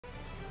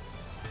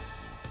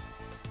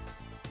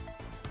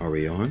Are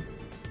we on?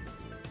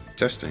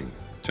 Testing,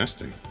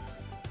 testing.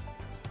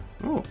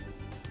 Oh,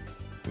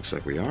 looks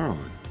like we are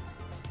on.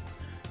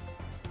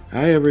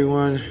 Hi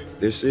everyone,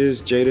 this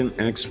is Jaden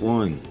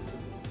X1,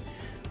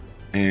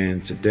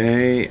 and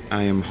today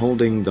I am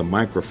holding the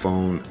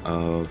microphone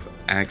of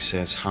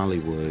Access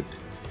Hollywood,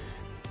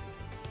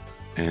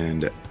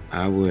 and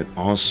I would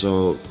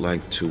also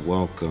like to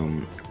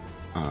welcome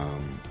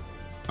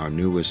our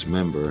newest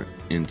member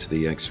into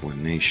the X1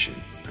 Nation.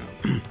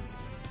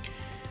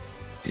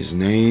 His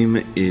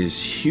name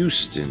is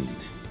Houston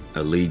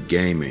Elite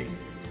Gaming.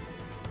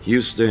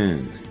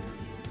 Houston,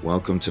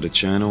 welcome to the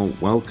channel.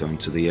 Welcome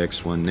to the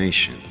X1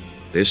 Nation.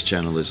 This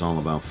channel is all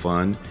about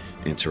fun,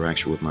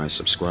 interaction with my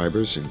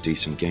subscribers, and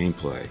decent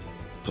gameplay.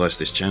 Plus,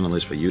 this channel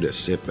is for you to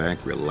sit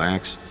back,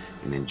 relax,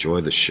 and enjoy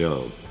the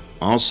show.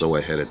 Also,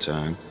 ahead of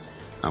time,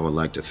 I would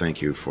like to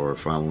thank you for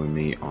following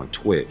me on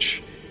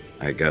Twitch.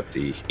 I got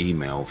the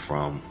email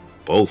from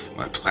both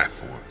my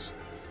platforms,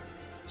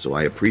 so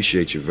I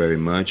appreciate you very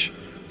much,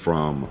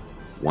 from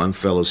one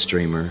fellow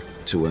streamer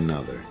to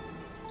another.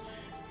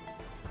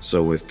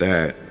 So with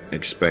that,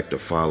 expect a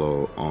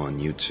follow on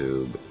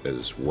YouTube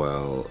as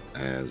well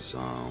as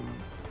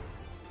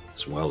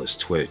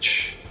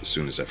Twitch as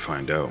soon as I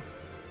find out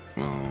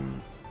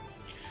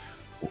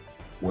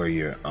where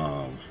your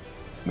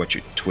what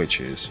your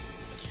Twitch is.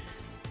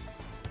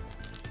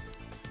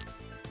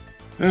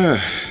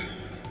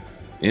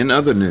 In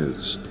other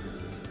news,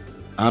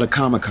 out of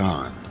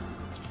Comic-Con,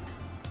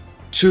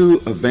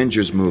 2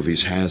 Avengers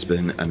movies has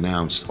been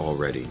announced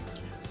already.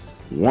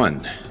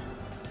 1,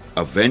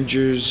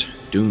 Avengers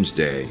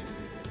Doomsday,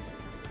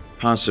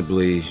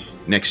 possibly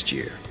next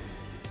year.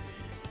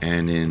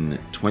 And in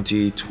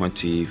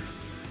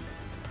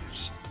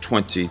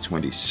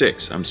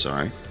 2026,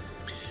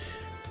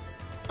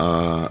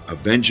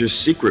 Avengers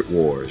Secret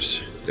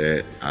Wars,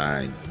 that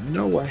I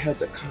know I had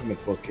the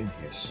comic book in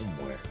here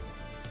somewhere.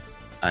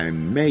 I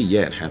may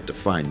yet have to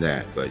find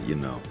that, but you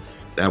know,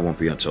 that won't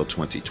be until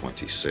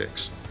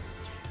 2026.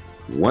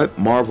 What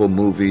Marvel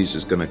movies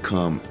is going to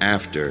come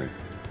after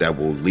that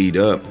will lead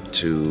up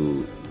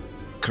to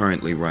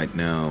currently right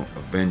now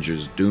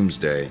Avengers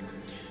Doomsday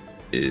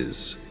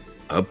is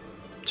up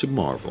to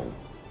Marvel.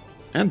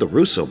 And the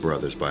Russo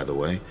brothers, by the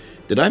way.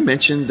 Did I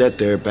mention that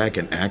they're back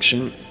in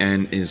action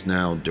and is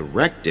now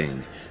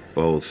directing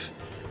both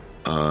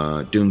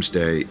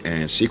Doomsday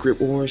and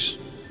Secret Wars?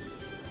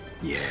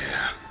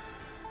 Yeah.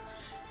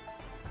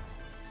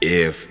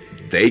 If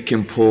they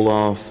can pull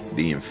off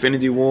the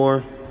Infinity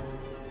War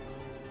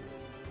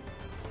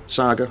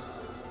saga,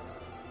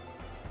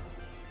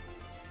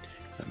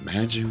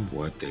 imagine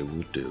what they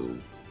will do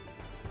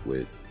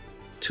with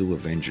 2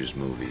 Avengers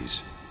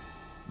movies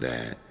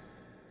that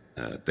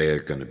they're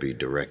going to be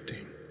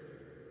directing.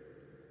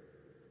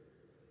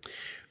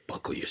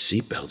 Buckle your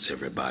seatbelts,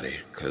 everybody,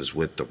 because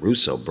with the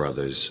Russo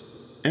brothers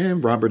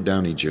and Robert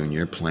Downey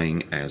Jr.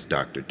 playing as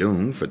Dr.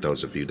 Doom, for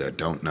those of you that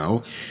don't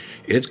know,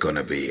 it's going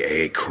to be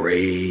a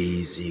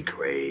crazy,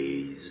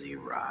 crazy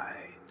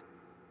ride.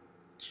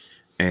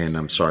 And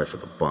I'm sorry for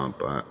the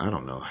bump. I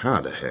don't know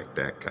how the heck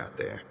that got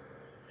there.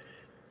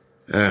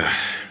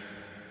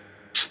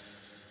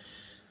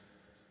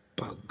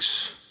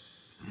 Bugs.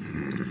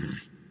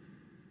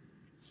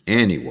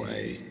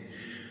 Anyway,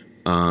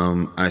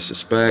 I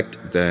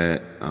suspect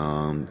that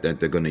that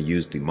they're going to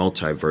use the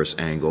multiverse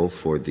angle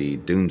for the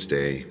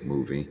Doomsday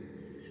movie,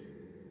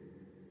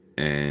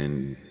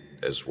 and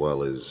as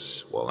well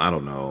as, well, I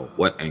don't know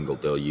what angle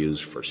they'll use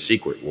for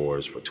Secret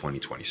Wars for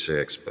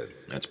 2026, but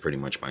that's pretty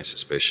much my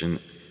suspicion,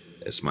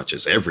 as much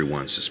as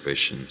everyone's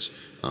suspicions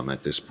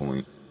at this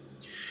point.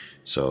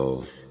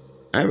 So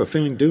I have a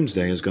feeling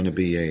Doomsday is going to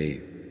be a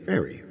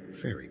very,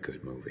 very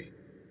good movie.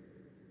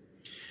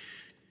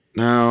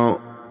 Now,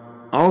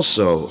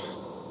 also,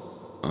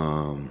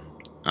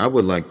 I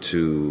would like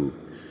to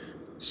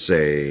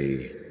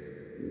say,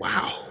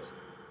 wow,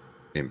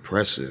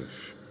 impressive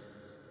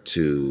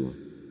to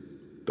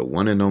the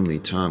one and only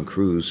Tom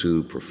Cruise,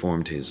 who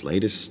performed his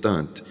latest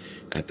stunt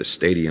at the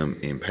stadium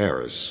in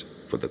Paris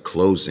for the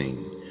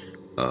closing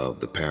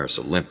of the Paris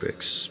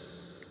Olympics.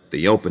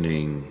 The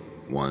opening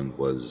one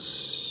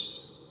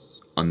was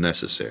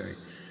unnecessary.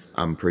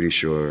 I'm pretty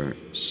sure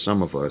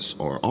some of us,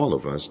 or all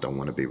of us, don't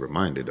want to be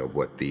reminded of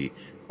what the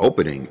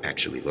opening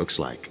actually looks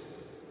like.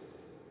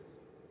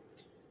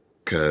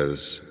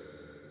 Because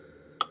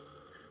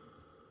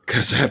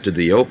after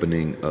the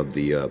opening of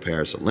the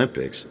Paris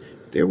Olympics,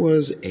 there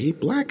was a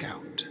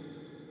blackout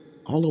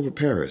all over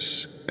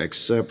Paris,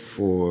 except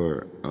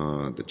for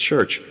the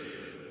church,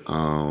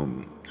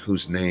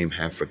 whose name I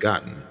have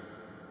forgotten.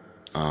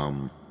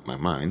 My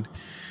mind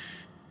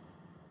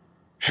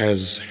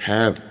has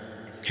had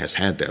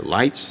their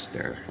lights,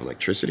 their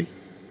electricity.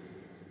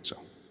 So,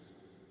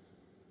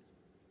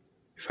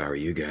 if I were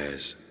you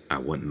guys, I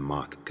wouldn't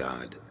mock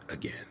God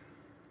again.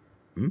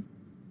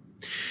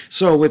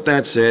 So with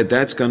that said,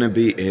 that's going to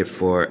be it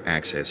for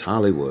Access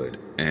Hollywood.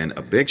 And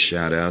a big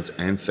shout out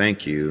and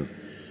thank you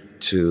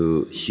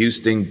to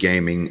Houston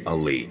Gaming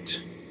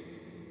Elite.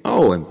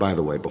 Oh, and by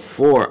the way,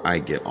 before I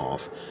get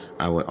off,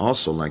 I would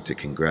also like to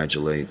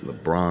congratulate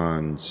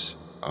LeBron's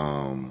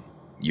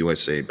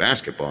USA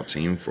basketball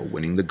team for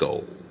winning the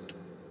gold,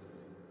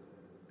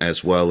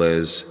 as well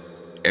as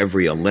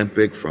every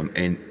Olympic from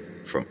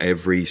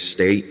every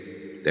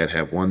state that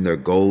have won their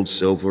gold,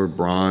 silver,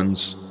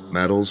 bronze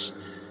medals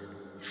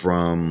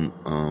from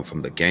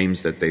the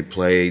games that they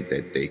played,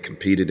 that they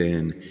competed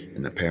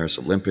in the Paris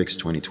Olympics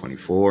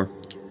 2024.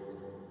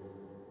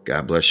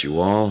 God bless you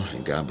all,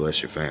 and God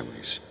bless your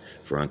families.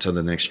 For until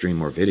the next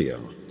stream or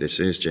video,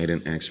 this is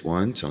Jaden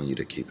X1 telling you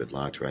to keep it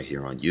locked right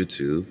here on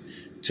YouTube,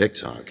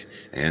 TikTok,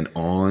 and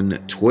on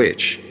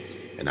Twitch.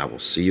 And I will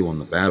see you on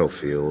the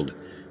battlefield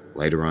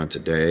later on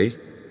today,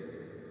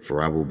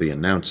 for I will be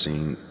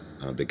announcing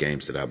the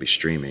games that I'll be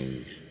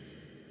streaming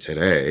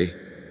today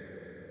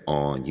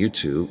on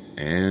YouTube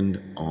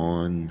and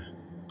on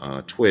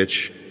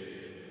Twitch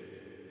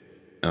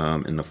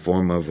in the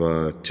form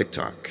of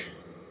TikTok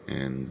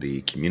and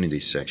the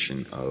community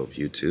section of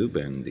YouTube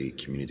and the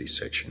community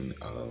section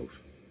of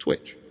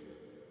Twitch.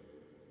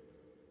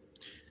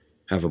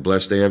 Have a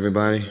blessed day,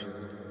 everybody,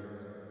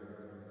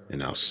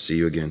 and I'll see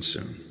you again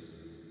soon.